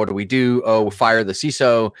breached. Oh, what do we do? Oh, fire the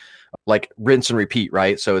CISO. Like rinse and repeat,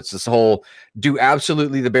 right? So it's this whole do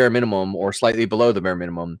absolutely the bare minimum or slightly below the bare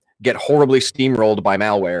minimum, get horribly steamrolled by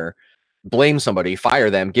malware, blame somebody, fire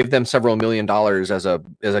them, give them several $1 million as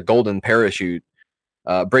a golden parachute,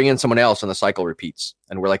 bring in someone else, and the cycle repeats.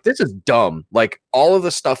 And we're like, this is dumb. Like all of the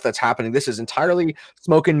stuff that's happening, this is entirely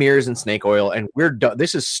smoke and mirrors and snake oil, and we're done.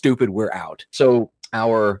 This is stupid. We're out. So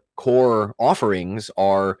our core offerings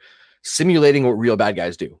are simulating what real bad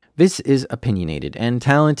guys do. Vis is opinionated and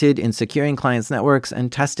talented in securing clients' networks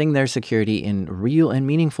and testing their security in a real and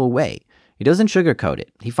meaningful way. He doesn't sugarcoat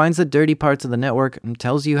it. He finds the dirty parts of the network and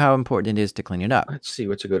tells you how important it is to clean it up. Let's see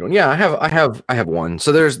what's a good one. Yeah, I have one.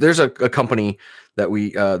 So there's a company that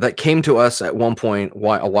we that came to us at one point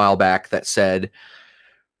a while back that said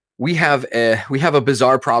we have a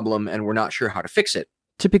bizarre problem and we're not sure how to fix it.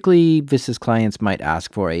 Typically, Vis's clients might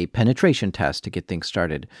ask for a penetration test to get things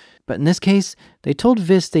started. But in this case, they told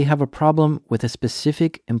Vis they have a problem with a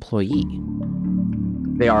specific employee.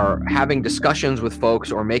 They are having discussions with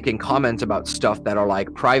folks or making comments about stuff that are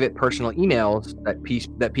like private personal emails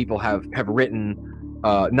that people have written,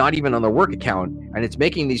 not even on their work account. And it's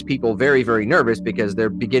making these people very, very nervous because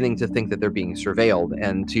they're beginning to think that they're being surveilled.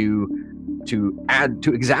 And to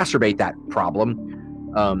exacerbate that problem,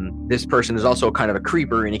 this person is also kind of a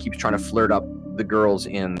creeper, and he keeps trying to flirt up the girls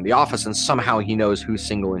in the office, and somehow he knows who's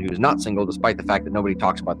single and who's not single, despite the fact that nobody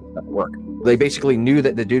talks about this stuff at work. They basically knew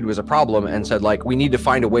that the dude was a problem and said, like, we need to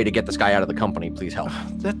find a way to get this guy out of the company. Please help.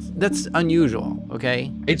 That's unusual,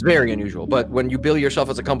 okay? It's very unusual. But when you bill yourself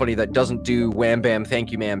as a company that doesn't do wham, bam,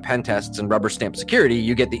 thank you, ma'am, pen tests and rubber stamp security,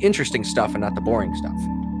 you get the interesting stuff and not the boring stuff.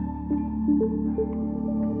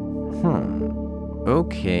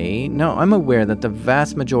 Okay. Now, I'm aware that the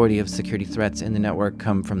vast majority of security threats in the network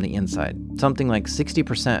come from the inside. Something like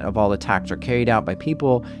 60% of all attacks are carried out by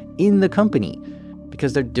people in the company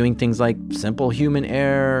because they're doing things like simple human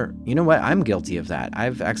error. You know what? I'm guilty of that.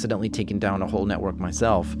 I've accidentally taken down a whole network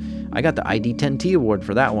myself. I got the ID10T award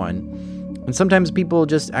for that one. And sometimes people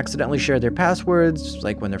just accidentally share their passwords,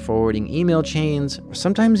 like when they're forwarding email chains. Or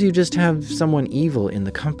sometimes you just have someone evil in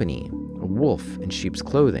the company, a wolf in sheep's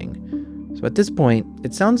clothing. So at this point,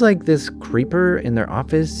 it sounds like this creeper in their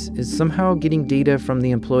office is somehow getting data from the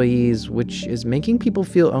employees, which is making people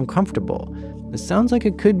feel uncomfortable. It sounds like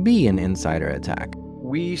it could be an insider attack.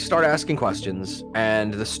 We start asking questions,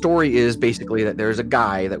 and the story is basically that there's a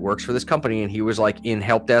guy that works for this company, and he was like in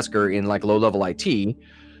help desk or in like low-level IT,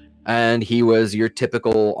 and he was your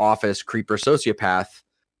typical office creeper sociopath,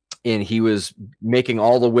 and he was making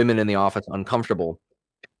all the women in the office uncomfortable.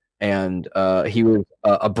 And he was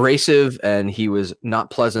abrasive, and he was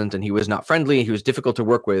not pleasant, and he was not friendly. He was difficult to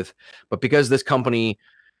work with. But because this company,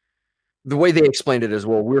 the way they explained it is,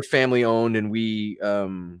 well, we're family owned, and we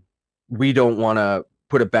don't want to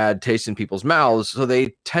put a bad taste in people's mouths. So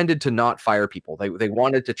they tended to not fire people. They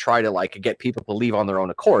wanted to try to like get people to leave on their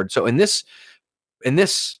own accord. So in this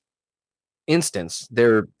instance,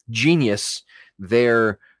 their genius,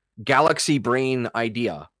 their galaxy brain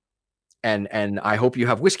idea, and I hope you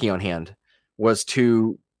have whiskey on hand, was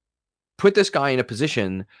to put this guy in a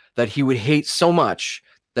position that he would hate so much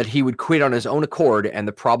that he would quit on his own accord and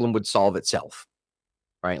the problem would solve itself,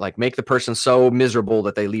 right? Like make the person so miserable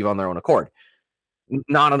that they leave on their own accord.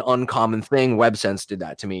 Not an uncommon thing. WebSense did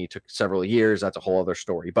that to me. It took several years. That's a whole other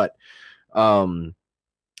story. But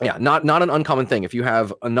yeah, not an uncommon thing. If you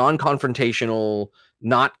have a non-confrontational,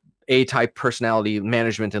 not A-type personality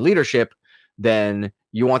management and leadership, then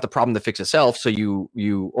you want the problem to fix itself. So you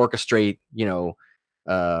orchestrate,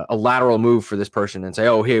 a lateral move for this person and say,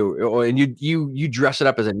 oh, hey, and you dress it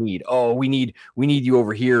up as a need. Oh, we need you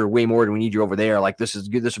over here way more than we need you over there. Like this is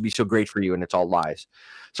good. This would be so great for you. And it's all lies.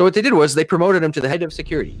 So what they did was they promoted him to the head of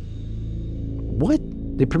security. What?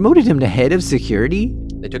 They promoted him to head of security?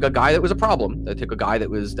 They took a guy that was a problem. They took a guy that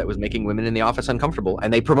was making women in the office uncomfortable,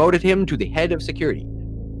 and they promoted him to the head of security.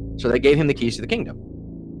 So they gave him the keys to the kingdom.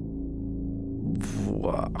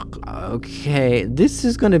 Okay, this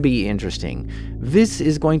is going to be interesting. This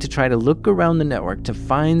is going to try to look around the network to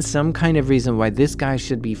find some kind of reason why this guy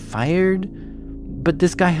should be fired, but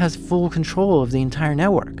this guy has full control of the entire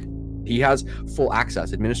network. He has full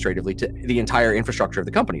access administratively to the entire infrastructure of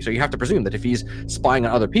the company. So you have to presume that if he's spying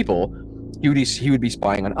on other people, he would be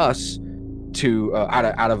spying on us to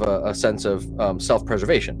out of a sense of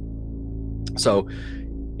self-preservation. So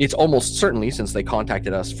it's almost certainly, since they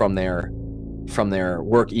contacted us from their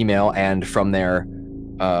work email and from their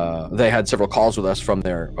they had several calls with us from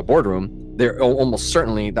their boardroom, they're almost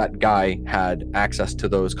certainly that guy had access to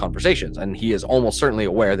those conversations, and he is almost certainly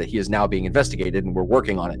aware that he is now being investigated and we're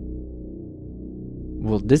working on it.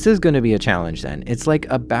 Well, this is going to be a challenge then. It's like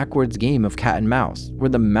a backwards game of cat and mouse, where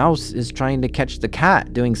the mouse is trying to catch the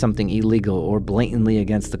cat doing something illegal or blatantly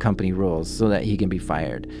against the company rules so that he can be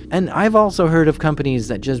fired. And I've also heard of companies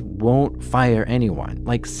that just won't fire anyone.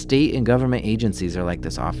 Like state and government agencies are like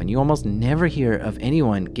this often. You almost never hear of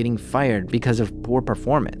anyone getting fired because of poor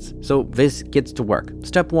performance. So this gets to work.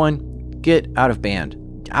 Step 1, get out of band.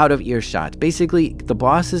 Out of earshot. Basically, the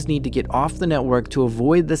bosses need to get off the network to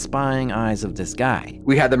avoid the spying eyes of this guy.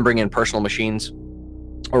 We had them bring in personal machines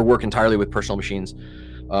or work entirely with personal machines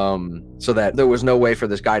so that there was no way for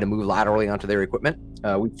this guy to move laterally onto their equipment.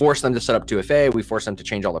 We forced them to set up 2FA. We forced them to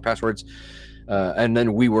change all their passwords. And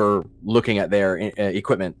then we were looking at their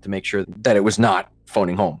equipment to make sure that it was not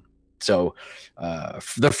phoning home. So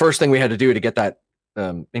the first thing we had to do to get that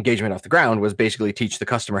engagement off the ground was basically teach the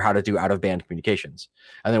customer how to do out-of-band communications.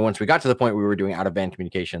 And then once we got to the point where we were doing out-of-band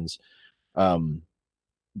communications,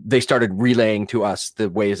 they started relaying to us the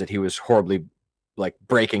ways that he was horribly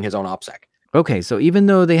breaking his own OPSEC. Okay, so even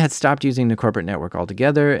though they had stopped using the corporate network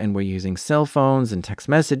altogether and were using cell phones and text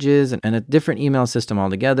messages and a different email system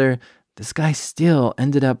altogether, this guy still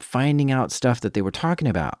ended up finding out stuff that they were talking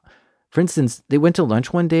about. For instance, they went to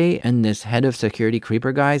lunch one day and this head of security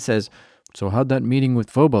creeper guy says, "So how'd that meeting with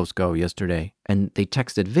Phobos go yesterday?" And they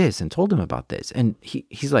texted Vis and told him about this. And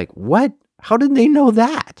he's like, what? How did they know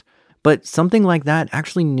that? But something like that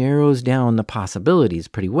actually narrows down the possibilities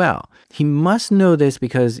pretty well. He must know this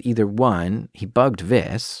because either 1, he bugged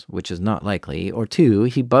Vis, which is not likely, or 2,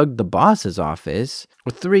 he bugged the boss's office,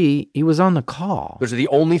 or 3, he was on the call. Those are the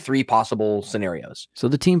only 3 possible scenarios. So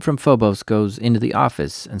the team from Phobos goes into the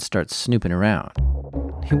office and starts snooping around.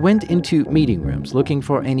 He went into meeting rooms looking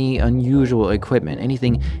for any unusual equipment,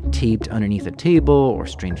 anything taped underneath a table or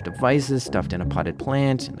strange devices stuffed in a potted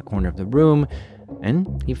plant in the corner of the room,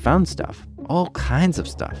 and he found stuff. All kinds of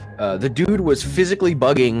stuff. The dude was physically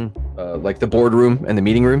bugging the boardroom and the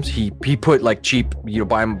meeting rooms. He put cheap,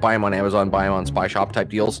 buy them on Amazon, buy them on Spy Shop type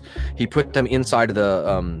deals. He put them inside of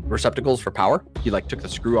the receptacles for power. He took the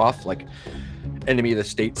screw off, Enemy of the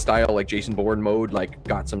State style, Jason Bourne mode,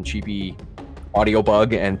 got some cheapy audio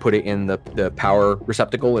bug and put it in the power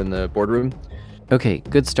receptacle in the boardroom. Okay,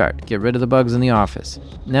 good start. Get rid of the bugs in the office.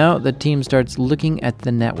 Now the team starts looking at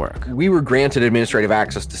the network. We were granted administrative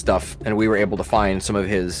access to stuff, and we were able to find some of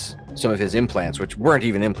his implants, which weren't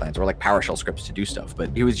even implants, or PowerShell scripts to do stuff. But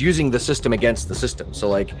he was using the system against the system.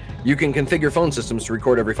 So you can configure phone systems to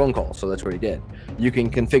record every phone call. So that's what he did. You can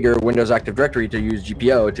configure Windows Active Directory to use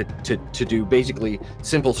GPO to do basically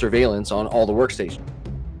simple surveillance on all the workstations.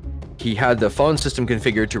 He had the phone system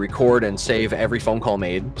configured to record and save every phone call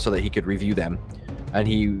made so that he could review them. And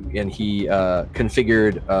he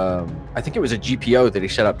configured, I think it was a GPO that he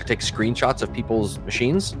set up to take screenshots of people's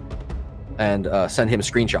machines and send him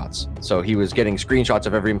screenshots. So he was getting screenshots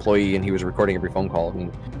of every employee and he was recording every phone call.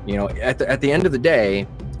 At the end of the day,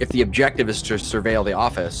 if the objective is to surveil the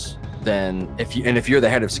office, then if you're the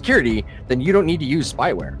head of security, then you don't need to use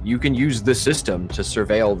spyware. You can use the system to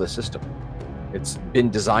surveil the system. It's been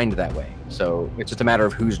designed that way. So it's just a matter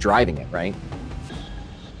of who's driving it, right?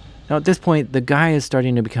 Now, at this point, the guy is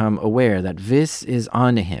starting to become aware that Vis is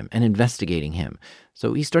onto him and investigating him.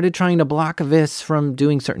 So he started trying to block Vis from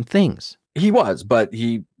doing certain things. He was, but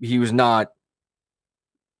he was not.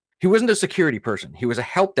 He wasn't a security person. He was a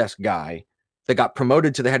help desk guy that got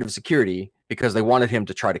promoted to the head of security because they wanted him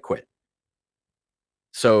to try to quit.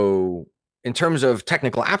 So in terms of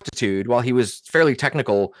technical aptitude, while he was fairly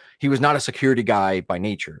technical, he was not a security guy by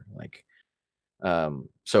nature.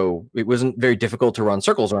 So it wasn't very difficult to run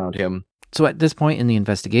circles around him. So at this point in the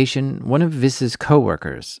investigation, one of Vis's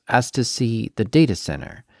coworkers asked to see the data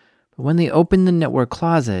center. But when they opened the network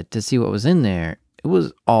closet to see what was in there, it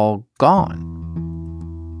was all gone.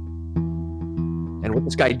 And what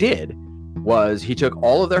this guy did was he took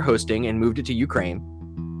all of their hosting and moved it to Ukraine.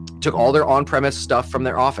 took all their on-premise stuff from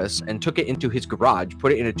their office and took it into his garage,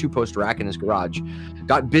 put it in a 2-post rack in his garage,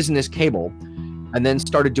 got business cable, and then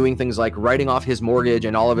started doing things like writing off his mortgage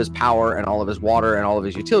and all of his power and all of his water and all of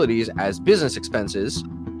his utilities as business expenses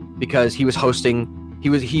because he was hosting.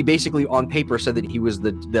 He basically on paper said that he was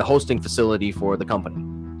the hosting facility for the company.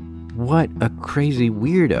 What a crazy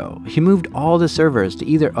weirdo. He moved all the servers to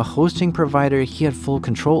either a hosting provider he had full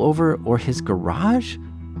control over or his garage?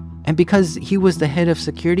 And because he was the head of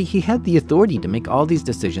security, he had the authority to make all these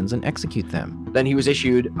decisions and execute them. Then he was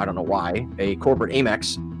issued, I don't know why, a corporate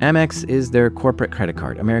Amex. Amex is their corporate credit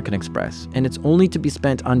card, American Express, and it's only to be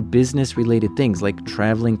spent on business-related things like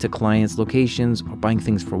traveling to clients' locations or buying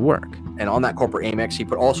things for work. And on that corporate Amex, he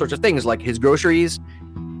put all sorts of things like his groceries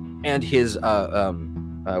and his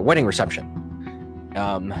wedding reception.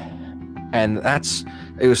 And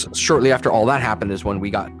it was shortly after all that happened is when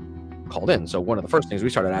we got called in. So one of the first things we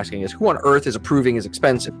started asking is, who on earth is approving his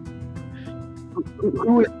expenses?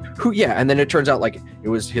 Who? Yeah. And then it turns out like it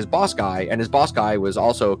was his boss guy, and his boss guy was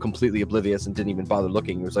also completely oblivious and didn't even bother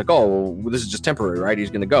looking. He was like, oh, well, this is just temporary, right? He's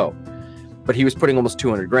going to go. But he was putting almost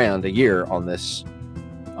 $200,000 a year on this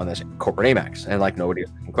corporate Amex, and like nobody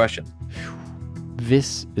was asking questions.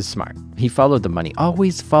 Vis is smart. He followed the money.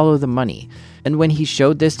 Always follow the money. And when he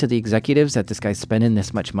showed this to the executives that this guy's spending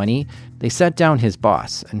this much money, they sat down his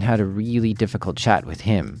boss and had a really difficult chat with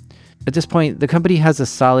him. At this point, the company has a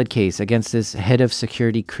solid case against this head of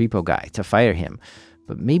security creepo guy to fire him.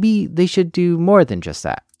 But maybe they should do more than just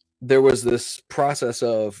that. There was this process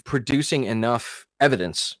of producing enough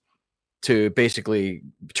evidence to basically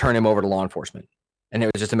turn him over to law enforcement. And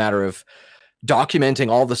it was just a matter of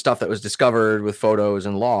documenting all the stuff that was discovered with photos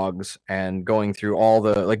and logs and going through all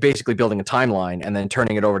the, like basically building a timeline and then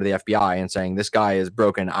turning it over to the FBI and saying, this guy is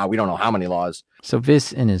broken. We don't know how many laws. So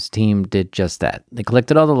Vis and his team did just that. They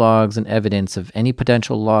collected all the logs and evidence of any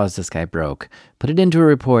potential laws this guy broke, put it into a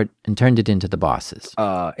report, and turned it into the bosses.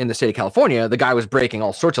 In the state of California, the guy was breaking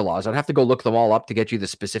all sorts of laws. I'd have to go look them all up to get you the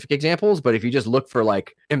specific examples. But if you just look for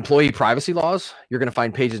like employee privacy laws, you're going to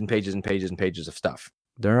find pages and pages and pages and pages of stuff.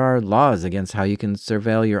 There are laws against how you can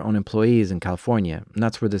surveil your own employees in California, and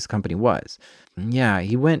that's where this company was. Yeah,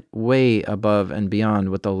 he went way above and beyond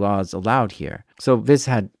what the laws allowed here. So Vis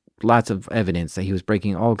had lots of evidence that he was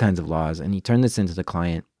breaking all kinds of laws, and he turned this into the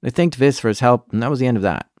client. They thanked Vis for his help, and that was the end of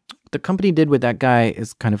that. What the company did with that guy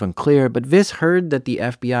is kind of unclear, but Vis heard that the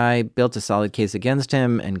FBI built a solid case against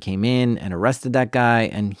him and came in and arrested that guy,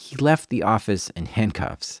 and he left the office in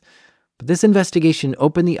handcuffs. But this investigation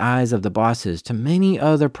opened the eyes of the bosses to many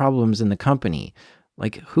other problems in the company.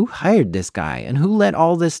 Like, who hired this guy and who let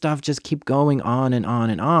all this stuff just keep going on and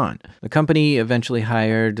on and on? The company eventually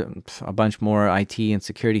hired a bunch more IT and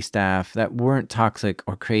security staff that weren't toxic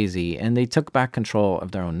or crazy, and they took back control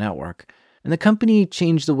of their own network. And the company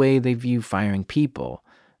changed the way they view firing people.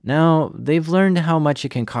 Now, they've learned how much it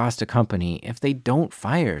can cost a company if they don't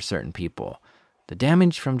fire certain people. The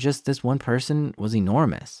damage from just this one person was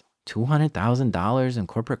enormous. $200,000 in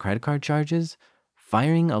corporate credit card charges,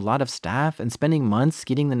 firing a lot of staff, and spending months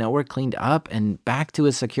getting the network cleaned up and back to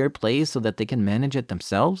a secure place so that they can manage it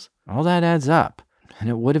themselves. All that adds up.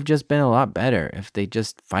 And it would have just been a lot better if they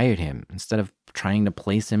just fired him instead of trying to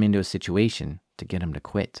place him into a situation to get him to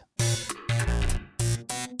quit.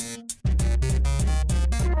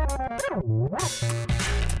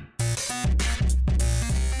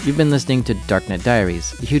 You've been listening to Darknet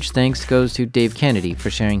Diaries. A huge thanks goes to Dave Kennedy for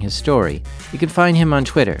sharing his story. You can find him on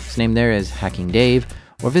Twitter. His name there is HackingDave,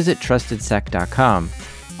 or visit trustedsec.com.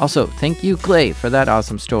 Also, thank you, Clay, for that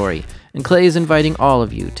awesome story. And Clay is inviting all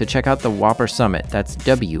of you to check out the Whopper Summit. That's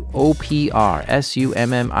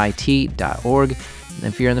WOPRSUMMIT.org. And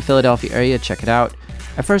if you're in the Philadelphia area, check it out.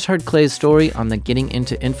 I first heard Clay's story on the Getting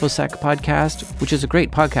Into InfoSec podcast, which is a great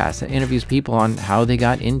podcast that interviews people on how they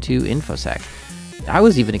got into InfoSec. I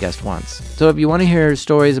was even a guest once. So if you want to hear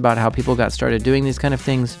stories about how people got started doing these kind of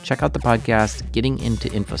things, check out the podcast, Getting Into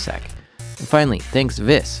InfoSec. And finally, thanks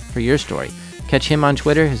Vis for your story. Catch him on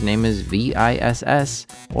Twitter. His name is VISS,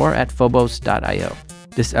 or at phobos.io.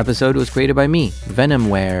 This episode was created by me,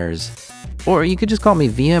 VenomWares. Or you could just call me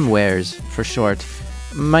VMwares for short.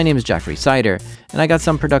 My name is Jeffrey Sider, and I got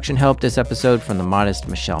some production help this episode from the modest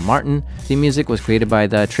Michelle Martin. The music was created by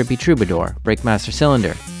the Trippy Troubadour, Breakmaster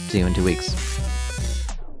Cylinder. See you in 2 weeks.